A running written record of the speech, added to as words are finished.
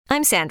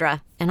I'm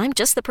Sandra, and I'm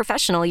just the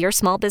professional your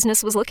small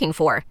business was looking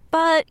for.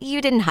 But you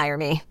didn't hire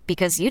me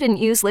because you didn't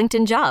use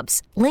LinkedIn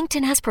Jobs.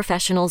 LinkedIn has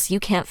professionals you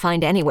can't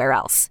find anywhere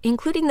else,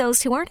 including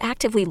those who aren't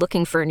actively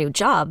looking for a new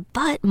job,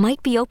 but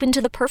might be open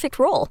to the perfect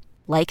role,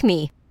 like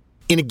me.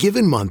 In a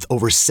given month,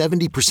 over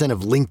 70%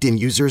 of LinkedIn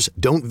users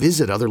don't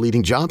visit other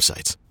leading job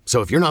sites. So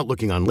if you're not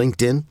looking on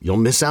LinkedIn, you'll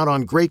miss out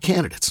on great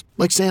candidates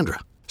like Sandra.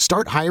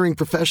 Start hiring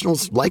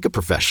professionals like a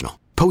professional.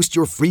 Post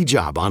your free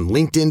job on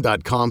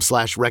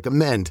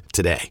linkedin.com/recommend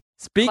today.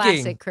 Speaking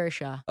Classic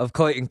Kershaw. of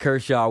Clayton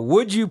Kershaw,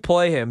 would you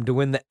play him to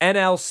win the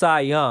NL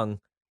Cy Young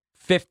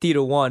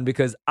 50-1?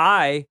 Because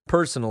I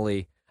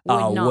personally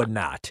would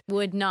not.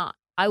 Would not.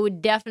 I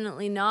would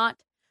definitely not.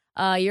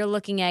 You're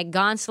looking at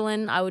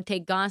Gonsolin. I would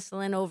take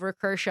Gonsolin over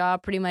Kershaw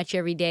pretty much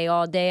every day,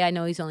 all day. I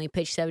know he's only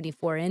pitched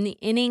 74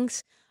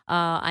 innings.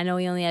 I know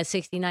he only has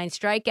 69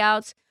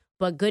 strikeouts.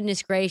 But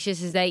goodness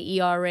gracious, is that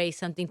ERA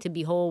something to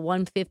behold?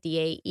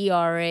 158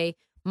 ERA,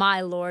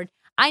 my Lord.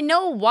 I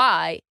know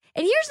why.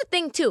 And here's the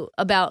thing, too,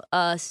 about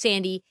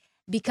Sandy,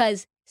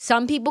 because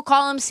some people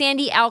call him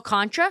Sandy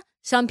Alcantara.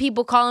 Some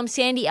people call him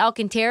Sandy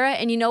Alcantara.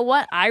 And you know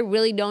what? I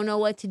really don't know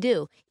what to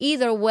do.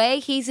 Either way,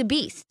 he's a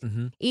beast.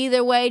 Mm-hmm.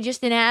 Either way,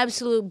 just an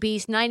absolute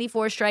beast.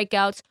 94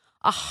 strikeouts,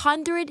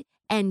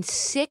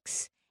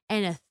 106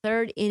 and a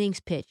third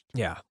innings pitched.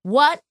 Yeah.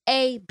 What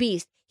a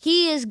beast.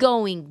 He is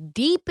going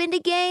deep into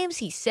games.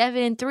 He's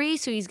 7-3,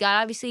 so he's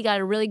obviously got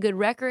a really good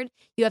record.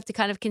 You have to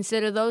kind of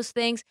consider those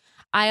things.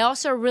 I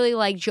also really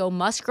like Joe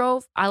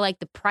Musgrove. I like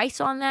the price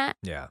on that.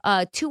 Yeah.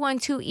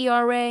 2.12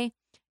 ERA.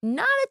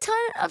 Not a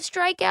ton of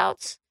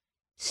strikeouts.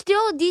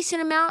 Still a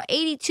decent amount,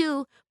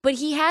 82, but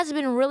he has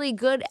been really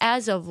good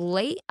as of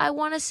late, I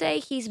want to say.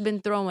 He's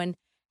been throwing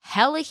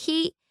hella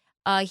heat.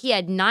 He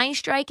had 9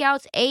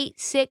 strikeouts, 8,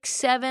 6,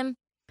 7.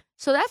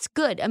 So that's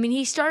good. I mean,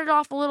 he started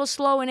off a little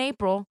slow in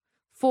April.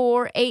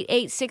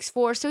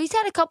 4.8864. So he's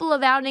had a couple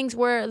of outings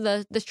where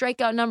the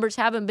strikeout numbers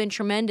haven't been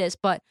tremendous,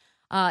 but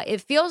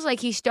it feels like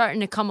he's starting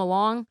to come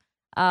along.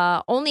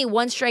 Only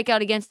 1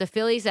 strikeout against the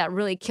Phillies. That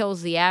really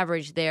kills the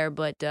average there,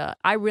 but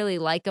I really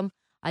like him.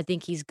 I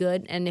think he's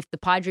good. And if the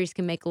Padres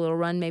can make a little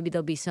run, maybe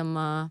there'll be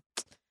some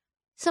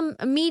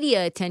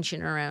media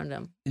attention around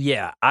him.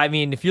 Yeah. I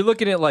mean, if you're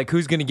looking at like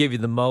who's going to give you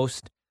the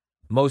most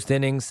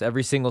innings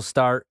every single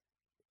start,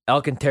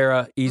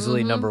 Alcantara,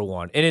 easily number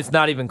 1. And it's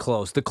not even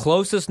close. The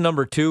closest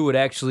number 2 would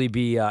actually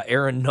be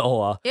Aaron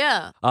Nola.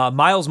 Yeah.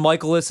 Miles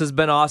Michaelis has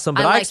been awesome.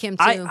 But I like him,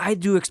 too. I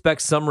do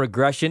expect some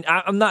regression.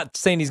 I'm not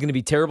saying he's going to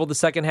be terrible the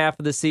second half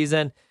of the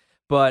season,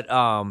 but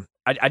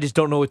I just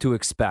don't know what to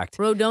expect.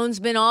 Rodon's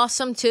been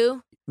awesome,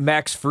 too.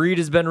 Max Fried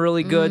has been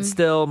really good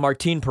still.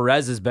 Martin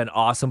Perez has been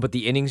awesome, but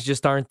the innings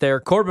just aren't there.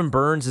 Corbin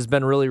Burns has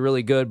been really,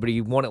 really good, but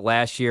he won it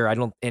last year.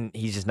 And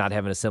he's just not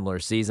having a similar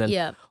season.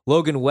 Yeah.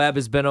 Logan Webb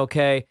has been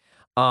okay.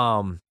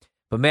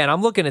 But man,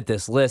 I'm looking at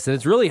this list and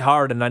it's really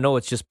hard, and I know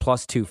it's just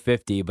plus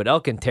 250, but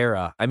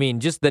Alcantara, I mean,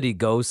 just that he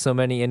goes so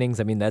many innings,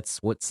 I mean, that's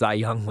what Cy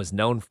Young was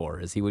known for,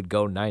 is he would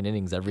go 9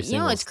 innings every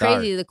single it's start.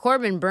 crazy. The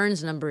Corbin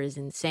Burns number is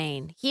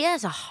insane. He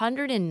has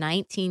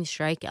 119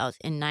 strikeouts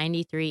in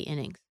 93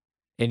 innings.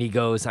 And he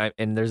goes,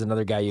 and there's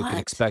another guy you can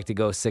expect to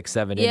go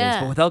 6-7 innings. Yeah.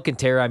 But with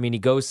Alcantara, I mean, he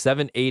goes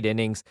 7-8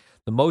 innings.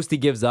 The most he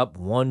gives up,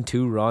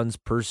 1-2 runs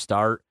per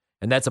start.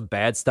 And that's a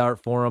bad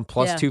start for him,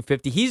 plus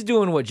 250. He's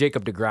doing what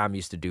Jacob deGrom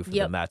used to do for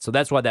the Mets. So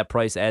that's why that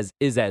price is.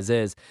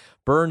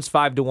 Burns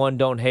 5-1,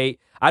 don't hate.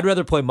 I'd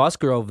rather play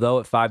Musgrove,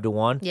 though, at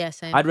 5-1. Yes,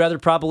 I'd rather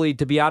probably,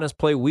 to be honest,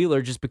 play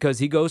Wheeler just because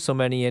he goes so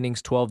many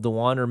innings,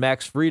 12-1, or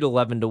Max Fried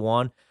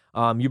 11-1.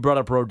 You brought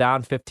up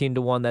Rodon,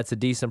 15-1. That's a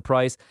decent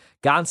price.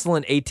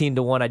 Gonsolin,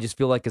 18-1. I just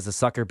feel like is a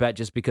sucker bet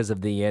just because of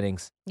the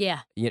innings.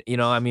 Yeah. You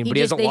know, I mean, but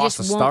he hasn't lost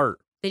a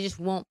start. They just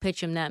won't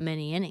pitch him that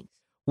many innings.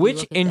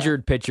 Which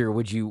injured pitcher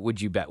would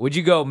you bet? Would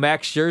you go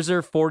Max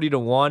Scherzer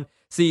 40-1?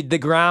 See,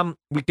 DeGrom,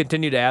 we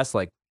continue to ask,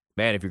 like,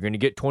 man, if you're going to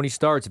get 20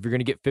 starts, if you're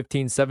going to get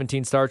 15,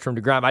 17 starts from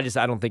DeGrom,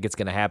 I don't think it's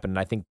going to happen. And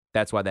I think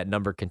that's why that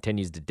number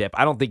continues to dip.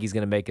 I don't think he's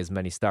going to make as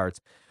many starts.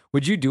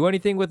 Would you do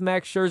anything with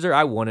Max Scherzer?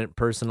 I wouldn't,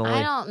 personally.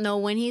 I don't know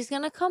when he's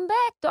going to come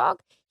back,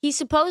 dog. He's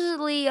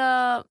supposedly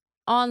on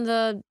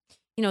the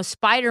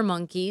Spider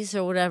Monkeys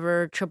or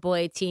whatever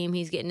AAA team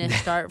he's getting his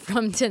start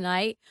from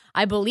tonight.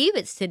 I believe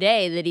it's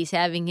today that he's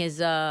having his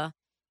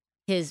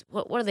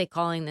what are they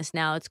calling this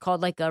now? It's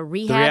called like a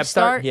rehab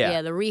start.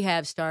 Yeah, the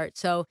rehab start.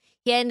 So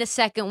he had a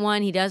second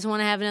one. He doesn't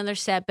want to have another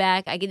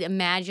setback. I could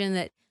imagine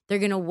that they're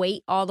going to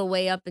wait all the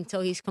way up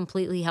until he's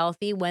completely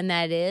healthy when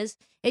that is.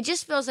 It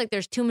just feels like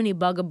there's too many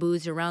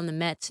bugaboos around the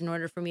Mets in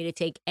order for me to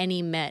take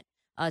any Met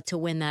to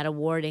win that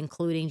award,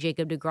 including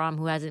Jacob deGrom,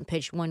 who hasn't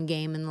pitched one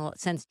game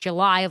since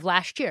July of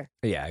last year.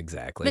 Yeah,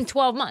 exactly. It's been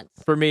 12 months.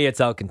 For me, it's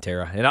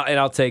Alcantara, and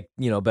I'll take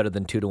better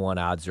than 2-1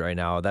 odds right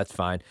now. That's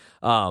fine.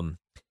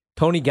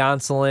 Tony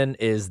Gonsolin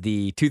is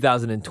the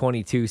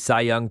 2022 Cy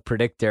Young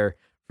predictor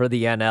for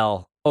the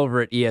NL.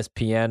 over at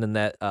ESPN and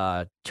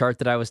that chart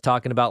that I was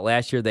talking about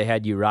last year, they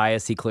had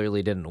Urias. He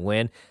clearly didn't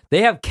win.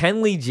 They have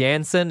Kenley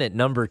Jansen at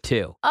number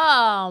 2.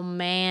 Oh,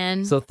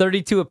 man. So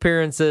 32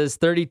 appearances,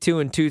 32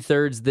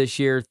 2/3 this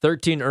year,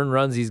 13 earned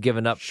runs he's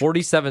given up,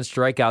 47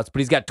 strikeouts, but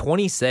he's got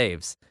 20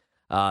 saves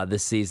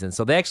this season.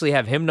 So they actually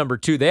have him number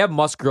 2. They have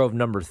Musgrove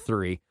number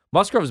 3.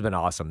 Musgrove's been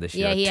awesome this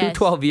year. Yeah, he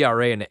 2.12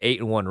 ERA and an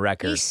 8-1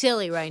 record. He's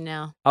silly right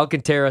now.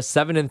 Alcantara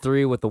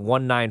 7-3 with a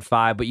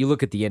 1.95, but you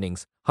look at the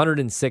innings.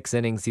 106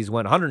 innings. He's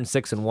went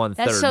 106 1/3.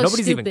 That's so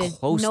Nobody's stupid. even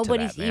close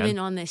Nobody's to that, man. even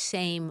on the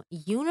same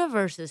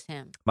universe as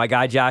him. My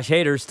guy Josh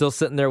Hader's still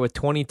sitting there with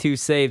 22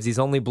 saves. He's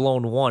only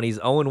blown 1. He's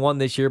 0-1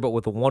 this year, but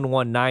with a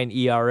 1.19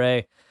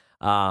 ERA.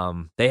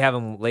 They have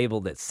him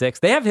labeled at 6.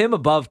 They have him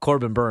above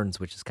Corbin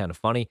Burns, which is kind of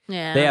funny.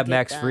 Yeah, they I have get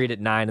Max that. Fried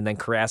at 9 and then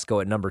Carrasco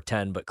at number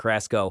 10. But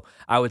Carrasco,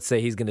 I would say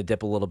he's going to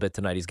dip a little bit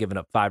tonight. He's given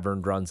up 5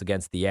 earned runs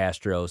against the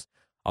Astros.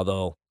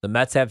 Although the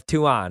Mets have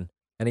 2 on.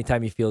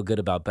 Anytime you feel good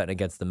about betting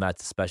against the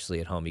Mets,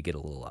 especially at home, you get a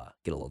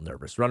little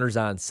nervous. Runners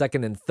on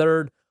 2nd and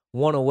 3rd,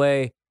 1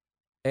 away.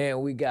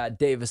 And we got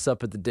Davis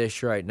up at the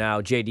dish right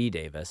now, J.D.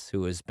 Davis,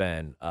 who has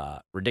been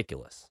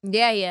ridiculous.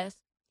 Yeah, yes.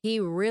 He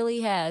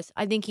really has.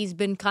 I think he's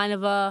been kind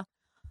of a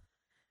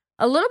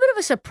little bit of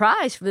a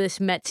surprise for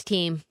this Mets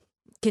team,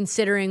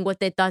 considering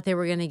what they thought they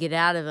were going to get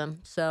out of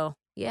him. So,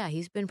 yeah,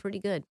 he's been pretty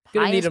good.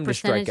 Gonna need Highest him to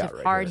strike percentage out of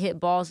right hard here. hit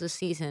balls this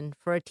season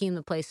for a team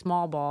that plays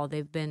small ball.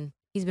 He's been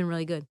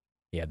really good.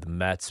 Yeah, the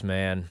Mets,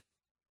 man.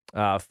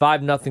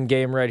 5-0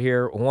 game right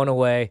here, 1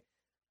 away.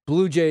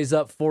 Blue Jays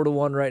up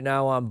 4-1 right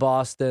now on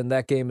Boston.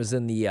 That game is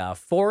in the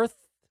 4th.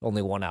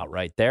 Only 1 out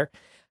right there.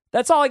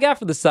 That's all I got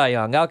for the Cy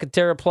Young.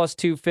 Alcantara plus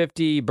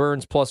 250,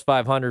 Burns plus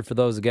 500 for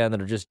those, again, that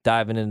are just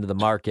diving into the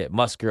market.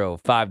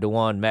 Musgrove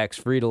 5-1, Max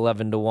Fried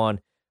 11-1,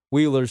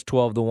 Wheeler's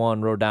 12-1,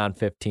 Rodon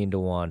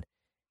 15-1.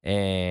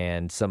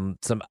 And some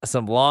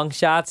long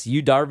shots.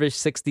 Yu Darvish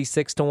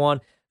 66-1.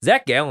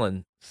 Zach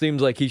Gallen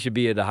seems like he should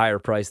be at a higher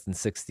price than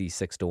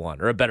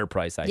 66-1, or a better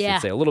price, I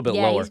should say, a little bit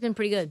lower. Yeah, he's been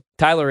pretty good.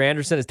 Tyler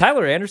Anderson. Has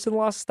Tyler Anderson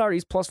lost a start?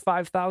 He's plus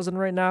 5,000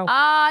 right now.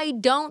 I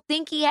don't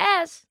think he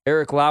has.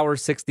 Eric Lauer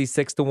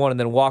 66-1, and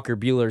then Walker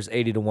Buehler's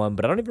 80-1.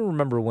 But I don't even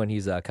remember when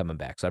he's coming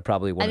back. So I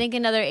probably wouldn't. I think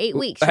another 8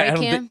 weeks, right,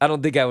 Cam? I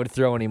don't think I would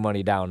throw any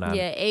money down on.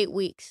 Yeah, 8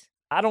 weeks.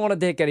 I don't want to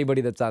take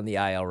anybody that's on the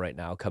IL right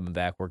now coming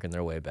back, working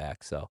their way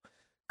back. So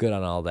good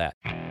on all that.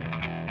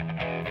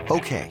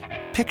 Okay,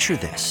 picture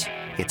this.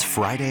 It's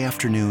Friday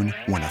afternoon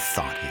when a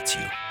thought hits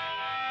you.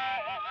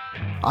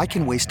 I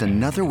can waste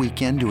another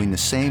weekend doing the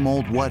same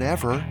old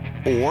whatever,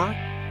 or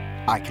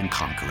I can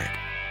conquer it.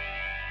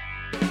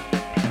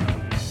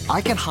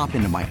 I can hop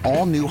into my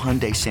all-new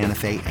Hyundai Santa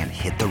Fe and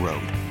hit the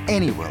road.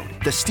 Any road.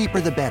 The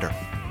steeper, the better.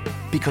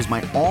 Because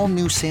my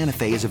all-new Santa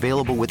Fe is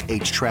available with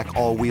H-Track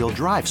all-wheel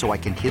drive, so I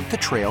can hit the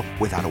trail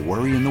without a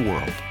worry in the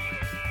world.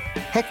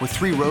 Heck, with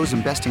 3 rows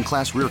and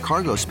best-in-class rear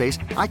cargo space,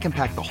 I can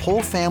pack the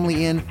whole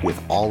family in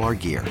with all our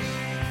gear.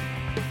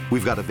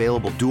 We've got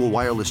available dual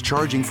wireless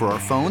charging for our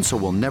phones, so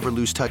we'll never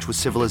lose touch with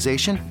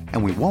civilization,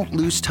 and we won't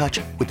lose touch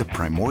with the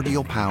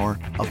primordial power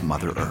of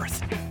Mother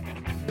Earth.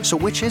 So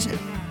which is it?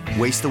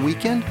 Waste the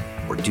weekend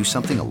or do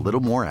something a little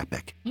more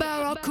epic?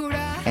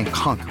 And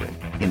conquer it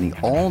in the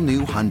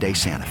all-new Hyundai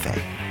Santa Fe.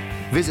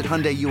 Visit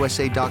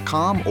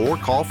HyundaiUSA.com or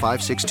call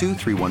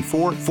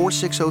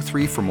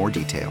 562-314-4603 for more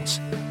details.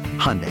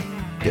 Hyundai,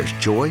 there's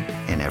joy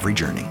in every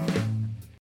journey.